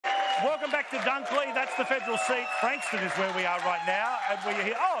Welcome back to Dunkley. That's the federal seat. Frankston is where we are right now. And we're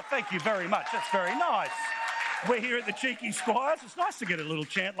here. Oh, thank you very much. That's very nice. We're here at the Cheeky Squires. It's nice to get a little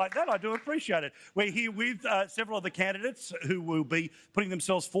chant like that. I do appreciate it. We're here with several of the candidates who will be putting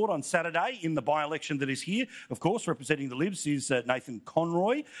themselves forward on Saturday in the by-election that is here. Of course, representing the Libs is Nathan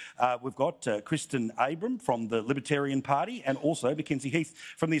Conroy. We've got Chrysten Abram from the Libertarian Party and also Mackenzie Heath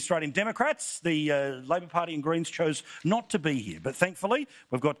from the Australian Democrats. The Labor Party and Greens chose not to be here, but thankfully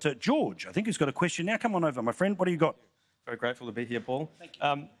we've got George, I think, who's got a question now. Come on over, my friend. What do you got? Very grateful to be here, Paul. Thank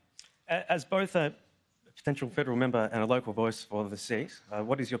you. As both a potential federal member and a local voice for the seat,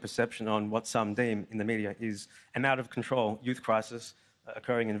 what is your perception on what some deem in the media is an out-of-control youth crisis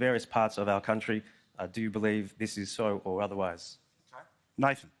occurring in various parts of our country? Do you believe this is so or otherwise? Okay.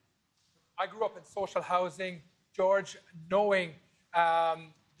 Nathan. I grew up in social housing, George, knowing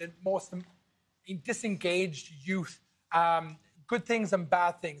the most disengaged youth, good things and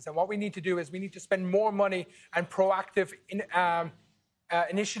bad things. And what we need to do is we need to spend more money and proactive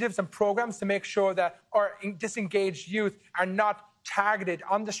initiatives and programs to make sure that our disengaged youth are not targeted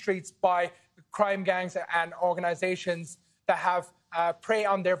on the streets by crime gangs and organisations that have prey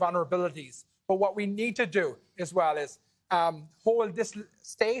on their vulnerabilities. But what we need to do as well is hold this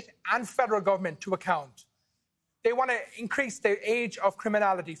state and federal government to account. They want to increase the age of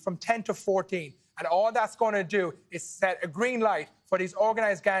criminality from 10 to 14. And all that's going to do is set a green light for these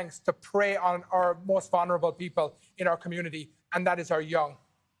organised gangs to prey on our most vulnerable people in our community, and that is our young.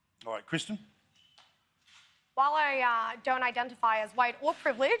 All right, Chrysten? While I don't identify as white or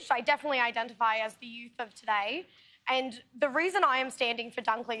privileged, I definitely identify as the youth of today. And the reason I am standing for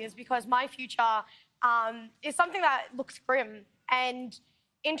Dunkley is because my future is something that looks grim. And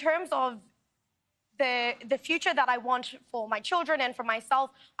in terms of the future that I want for my children and for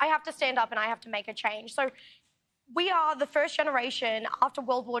myself, I have to stand up and I have to make a change. So we are the first generation after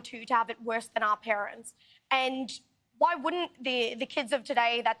World War II to have it worse than our parents. And why wouldn't the kids of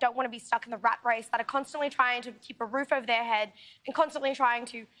today that don't want to be stuck in the rat race, that are constantly trying to keep a roof over their head and constantly trying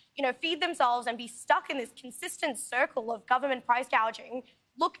to, feed themselves and be stuck in this consistent circle of government price gouging,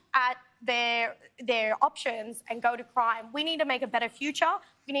 look at their options and go to crime? We need to make a better future.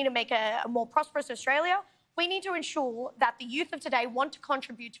 We need to make a more prosperous Australia. We need to ensure that the youth of today want to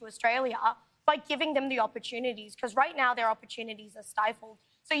contribute to Australia by giving them the opportunities, because right now their opportunities are stifled.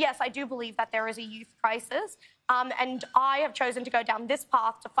 So yes, I do believe that there is a youth crisis, and I have chosen to go down this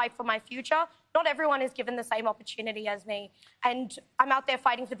path to fight for my future. Not everyone is given the same opportunity as me, and I'm out there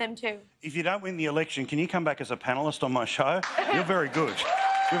fighting for them too. If you don't win the election, can you come back as a panellist on my show? You're very good.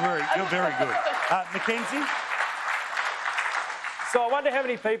 You're very good. Mackenzie? So I wonder how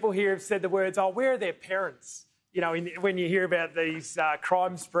many people here have said the words, oh, where are their parents? When you hear about these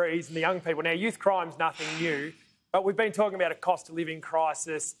crime sprees and the young people. Now, youth crime's nothing new, but we've been talking about a cost of living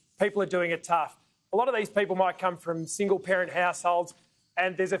crisis. People are doing it tough. A lot of these people might come from single-parent households,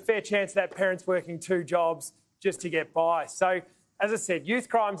 and there's a fair chance that parent's working 2 jobs just to get by. So, as I said, youth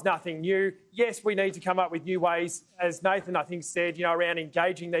crime's nothing new. Yes, we need to come up with new ways, as Nathan, I think, said, around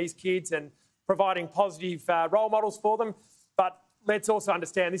engaging these kids and providing positive role models for them. But let's also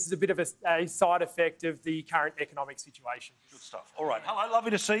understand this is a bit of a side effect of the current economic situation. Good stuff. All right. Hello, lovely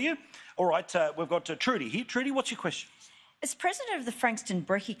to see you. All right, we've got Trudy here. Trudy, what's your question? As president of the Frankston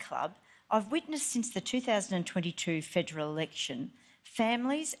Brekkie Club, I've witnessed since the 2022 federal election,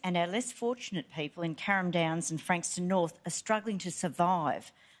 families and our less fortunate people in Carrum Downs and Frankston North are struggling to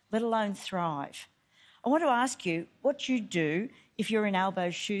survive, let alone thrive. I want to ask you what you'd do if you're in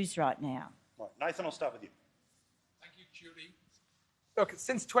Albo's shoes right now. Right. Nathan, I'll start with you. Thank you, Judy. Look,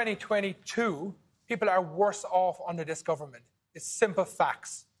 since 2022, people are worse off under this government. It's simple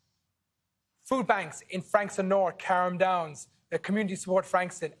facts. Food banks in Frankston North, Carrum Downs, the Community Support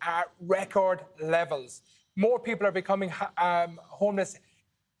Frankston are at record levels. More people are becoming homeless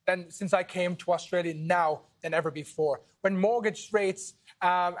since I came to Australia now than ever before. When mortgage rates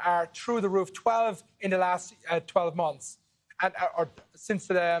are through the roof, 12 in the last 12 months, or since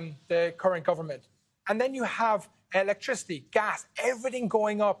the current government. And then you have electricity, gas, everything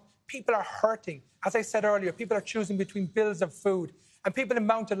going up. People are hurting. As I said earlier, people are choosing between bills and food. And people in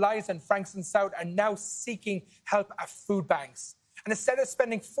Mount Eliza and Frankston South are now seeking help at food banks. And instead of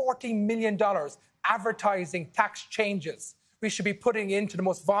spending $14 million advertising tax changes, we should be putting into the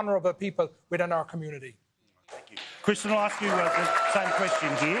most vulnerable people within our community. Thank you. Chrysten, I'll ask you the same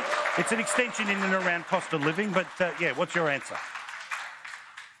question here. It's an extension in and around cost of living, but what's your answer?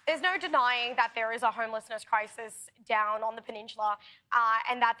 There's no denying that there is a homelessness crisis down on the peninsula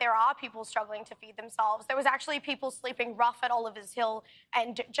and that there are people struggling to feed themselves. There was actually people sleeping rough at Oliver's Hill,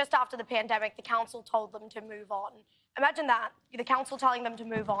 and just after the pandemic, the council told them to move on. Imagine that, the council telling them to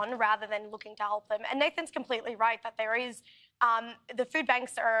move on rather than looking to help them. And Nathan's completely right that there is, the food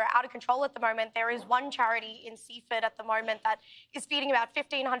banks are out of control at the moment. There is one charity in Seaford at the moment that is feeding about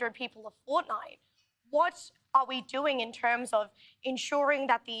 1,500 people a fortnight. What are we doing in terms of ensuring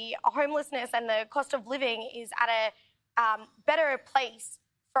that the homelessness and the cost of living is at a better place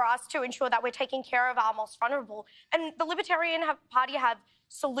for us to ensure that we're taking care of our most vulnerable? And the Libertarian Party have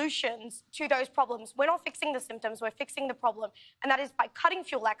solutions to those problems. We're not fixing the symptoms, we're fixing the problem. And that is by cutting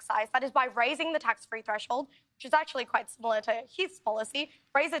fuel excise, that is by raising the tax-free threshold, which is actually quite similar to Heath's policy,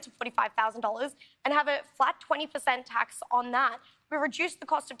 raise it to $45,000 and have a flat 20% tax on that. We reduce the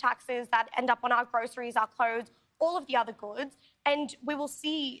cost of taxes that end up on our groceries, our clothes, all of the other goods, and we will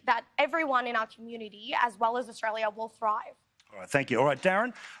see that everyone in our community, as well as Australia, will thrive. All right, thank you. All right,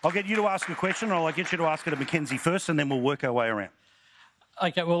 Darren, I'll get you to ask a question, and I'll get you to ask it to McKenzie first, and then we'll work our way around.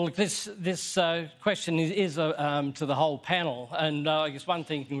 Okay, well, this question is to the whole panel. And I guess one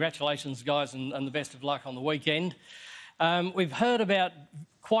thing, congratulations, guys, and the best of luck on the weekend. We've heard about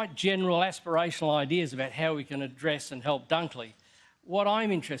quite general aspirational ideas about how we can address and help Dunkley. What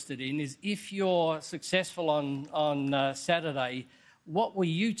I'm interested in is if you're successful on Saturday, what will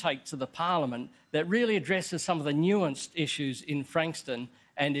you take to the Parliament that really addresses some of the nuanced issues in Frankston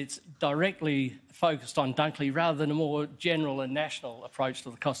and it's directly focused on Dunkley rather than a more general and national approach to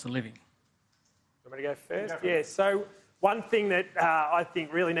the cost of living? I'm going to go first. Yeah, so one thing that I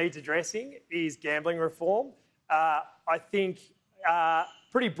think really needs addressing is gambling reform. I think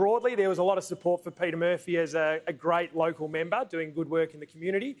pretty broadly there was a lot of support for Peta Murphy as a great local member doing good work in the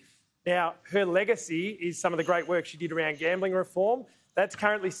community. Now, her legacy is some of the great work she did around gambling reform. That's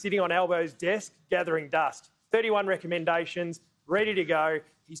currently sitting on Albo's desk gathering dust. 31 recommendations, ready to go.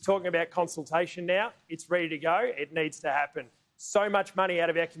 He's talking about consultation now. It's ready to go. It needs to happen. So much money out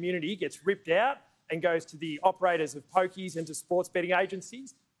of our community gets ripped out and goes to the operators of pokies and to sports betting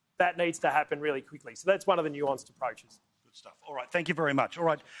agencies. That needs to happen really quickly. So that's one of the nuanced approaches. Good stuff. All right, thank you very much. All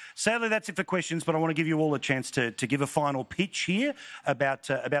right, sadly that's it for questions, but I want to give you all a chance to give a final pitch here about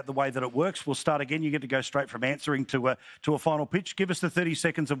the way that it works. We'll start again. You get to go straight from answering to a final pitch. Give us the 30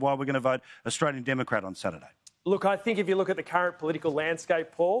 seconds of why we're going to vote Australian Democrat on Saturday. Look, I think if you look at the current political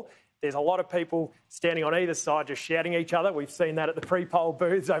landscape, Paul, there's a lot of people standing on either side just shouting at each other. We've seen that at the pre-poll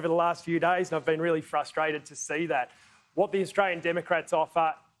booths over the last few days, and I've been really frustrated to see that. What the Australian Democrats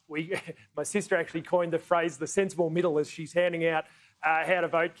offer, my sister actually coined the phrase the sensible middle as she's handing out how to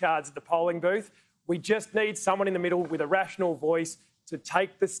vote cards at the polling booth. We just need someone in the middle with a rational voice to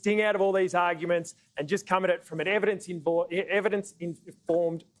take the sting out of all these arguments and just come at it from an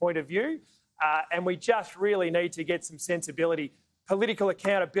evidence-informed point of view. And we just really need to get some sensibility, political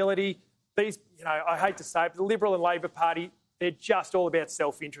accountability. These, I hate to say it, but the Liberal and Labor Party, they're just all about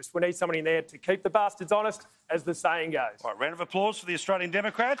self-interest. We need someone in there to keep the bastards honest, as the saying goes. All right, round of applause for the Australian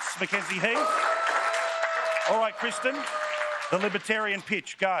Democrats. McKenzie Heath. All right, Chrysten, the Libertarian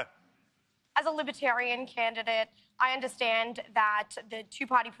pitch, go. As a Libertarian candidate, I understand that the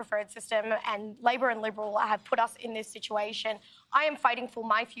two-party preferred system and Labor and Liberal have put us in this situation. I am fighting for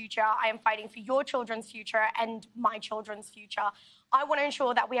my future. I am fighting for your children's future and my children's future. I want to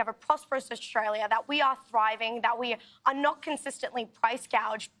ensure that we have a prosperous Australia, that we are thriving, that we are not consistently price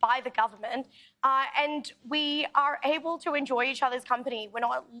gouged by the government, and we are able to enjoy each other's company. We're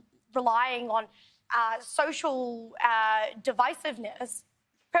not relying on social divisiveness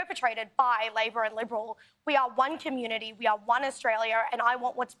perpetrated by Labor and Liberal. We are one community, we are one Australia, and I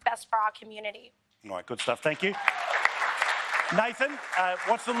want what's best for our community. All right, good stuff. Thank you. Nathan,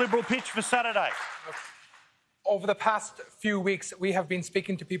 what's the Liberal pitch for Saturday? Over the past few weeks, we have been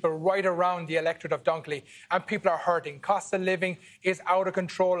speaking to people right around the electorate of Dunkley, and people are hurting. Cost of living is out of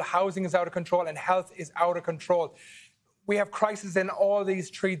control, housing is out of control, and health is out of control. We have crises in all these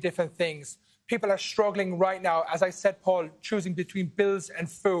three different things. People are struggling right now, as I said, Paul, choosing between bills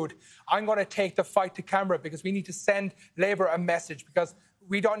and food. I'm going to take the fight to Canberra because we need to send Labor a message, because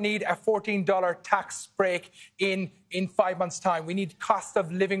we don't need a $14 tax break in 5 months' time. We need cost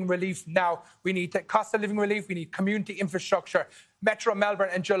of living relief now. We need cost of living relief. We need community infrastructure. Metro Melbourne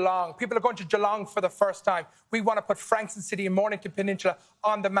and Geelong. People are going to Geelong for the first time. We want to put Frankston City and Mornington Peninsula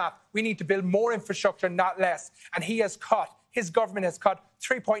on the map. We need to build more infrastructure, not less. And his government has cut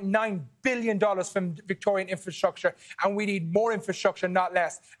 $3.9 billion from Victorian infrastructure, and we need more infrastructure, not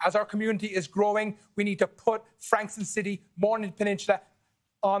less. As our community is growing, we need to put Frankston City, Mornington Peninsula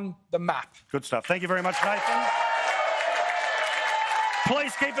on the map. Good stuff. Thank you very much, Nathan.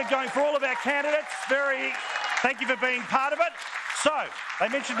 Please keep it going for all of our candidates. Thank you for being part of it. So, they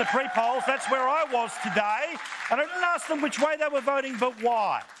mentioned the pre-polls. That's where I was today. And I didn't ask them which way they were voting, but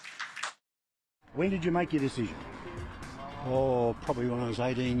why. When did you make your decision? Oh, probably when I was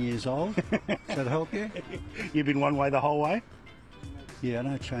 18 years old. Does that help you? You've been one way the whole way? Yeah, I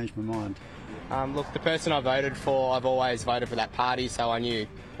don't change my mind. Look, the person I voted for, I've always voted for that party, so I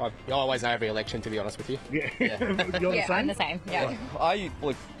always know every election, to be honest with you. Yeah. Yeah. You're the same? I'm the same, yeah.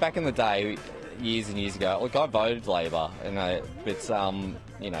 Look, back in the day, years and years ago, look, I voted Labor, but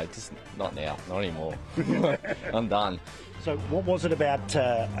just not now, not anymore. I'm done. So what was it about,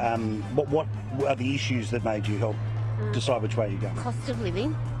 what are the issues that made you help decide which way you're going? Cost of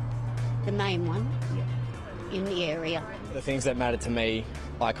living, the main one in the area. The things that mattered to me,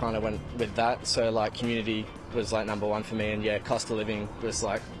 I kind of went with that. So, like, community was, like, number one for me, and, yeah, cost of living was,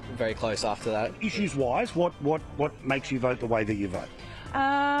 like, very close after that. Issues-wise, what makes you vote the way that you vote?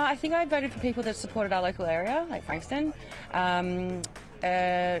 I think I voted for people that supported our local area, like Frankston.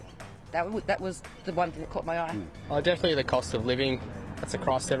 That was the one thing that caught my eye. Oh, definitely the cost of living. That's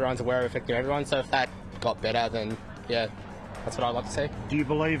across, everyone's aware of affecting everyone. So if that got better, then, yeah, that's what I'd like to see. Do you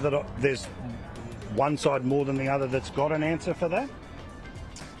believe that there's one side more than the other that's got an answer for that?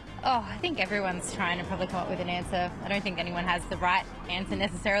 Oh, I think everyone's trying to probably come up with an answer. I don't think anyone has the right answer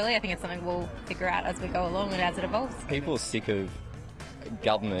necessarily. I think it's something we'll figure out as we go along and as it evolves. People are sick of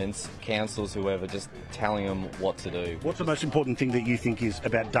governments, councils, whoever, just telling them what to do. What's the most important thing that you think is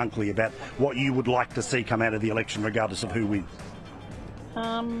about Dunkley, about what you would like to see come out of the election, regardless of who wins?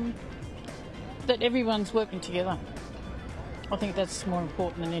 That everyone's working together. I think that's more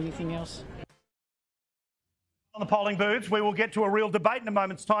important than anything else. On the polling booths, we will get to a real debate in a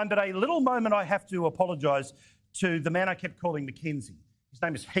moment's time, but a little moment I have to apologise to the man I kept calling McKenzie. His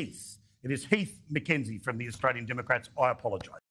name is Heath. It is Heath McKenzie from the Australian Democrats. I apologise.